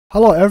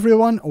Hello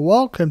everyone,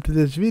 welcome to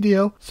this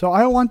video. So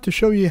I want to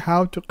show you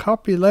how to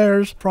copy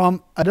layers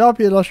from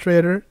Adobe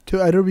Illustrator to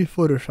Adobe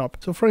Photoshop.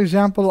 So for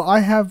example,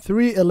 I have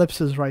 3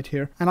 ellipses right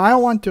here and I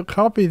want to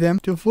copy them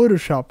to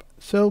Photoshop.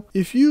 So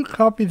if you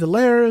copy the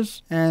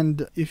layers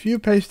and if you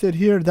paste it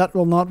here, that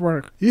will not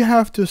work. You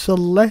have to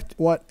select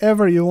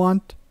whatever you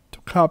want to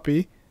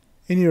copy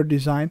in your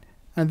design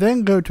and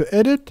then go to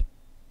Edit,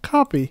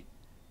 Copy.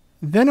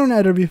 Then on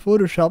Adobe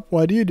Photoshop,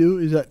 what you do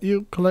is that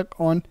you click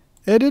on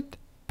Edit,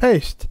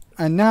 Paste.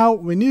 And now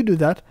when you do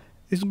that,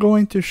 it's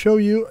going to show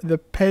you the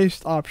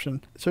paste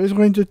option. So it's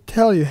going to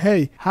tell you,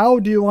 hey, how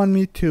do you want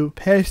me to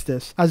paste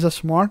this? As a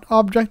smart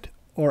object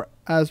or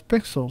as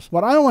pixels?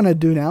 What I want to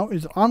do now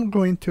is I'm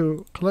going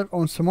to click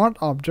on smart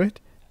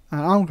object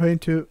and I'm going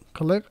to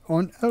click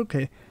on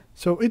OK.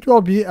 So it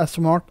will be a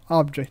smart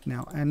object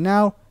now. And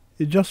now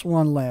it's just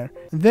one layer.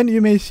 And then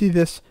you may see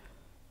this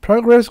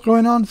progress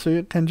going on. So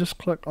you can just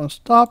click on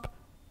stop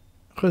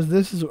because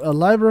this is a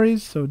library.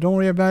 So don't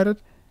worry about it.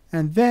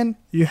 And then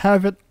you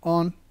have it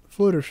on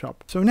Photoshop.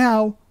 So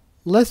now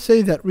let's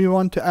say that we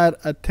want to add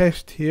a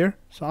text here.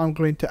 So I'm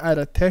going to add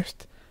a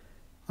text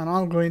and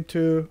I'm going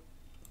to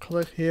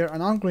click here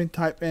and I'm going to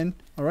type in,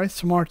 alright,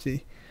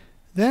 Smarty.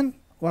 Then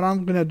what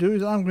I'm going to do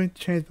is I'm going to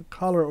change the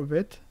color of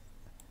it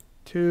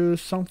to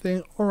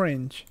something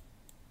orange.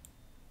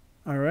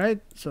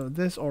 Alright, so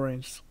this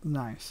orange,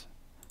 nice.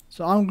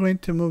 So I'm going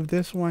to move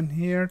this one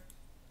here,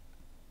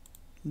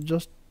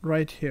 just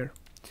right here.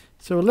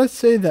 So let's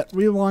say that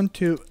we want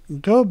to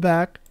go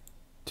back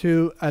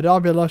to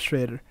Adobe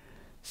Illustrator.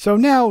 So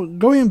now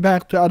going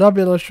back to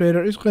Adobe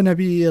Illustrator is going to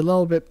be a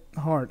little bit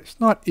hard. It's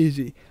not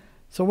easy.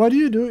 So what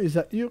you do is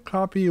that you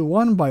copy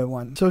one by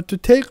one. So to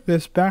take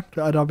this back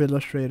to Adobe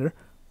Illustrator,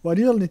 what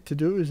you'll need to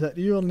do is that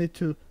you'll need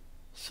to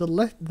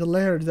select the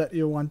layer that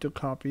you want to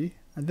copy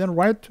and then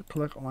right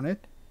click on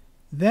it.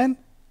 Then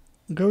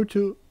go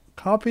to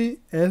Copy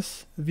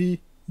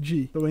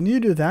SVG. So when you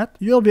do that,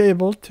 you'll be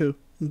able to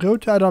go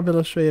to Adobe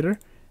Illustrator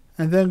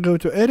and then go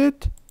to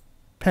Edit,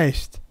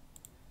 Paste.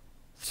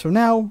 So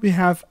now we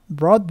have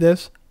brought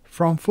this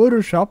from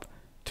Photoshop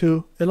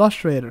to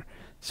Illustrator.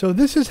 So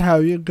this is how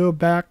you go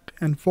back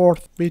and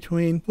forth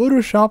between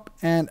Photoshop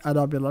and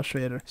Adobe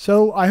Illustrator.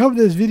 So I hope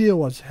this video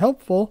was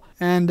helpful,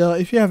 and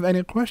if you have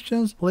any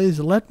questions, please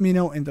let me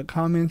know in the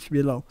comments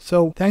below.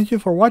 So thank you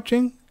for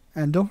watching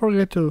and don't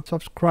forget to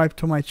subscribe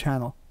to my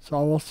channel. So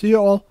I will see you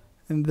all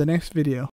in the next video.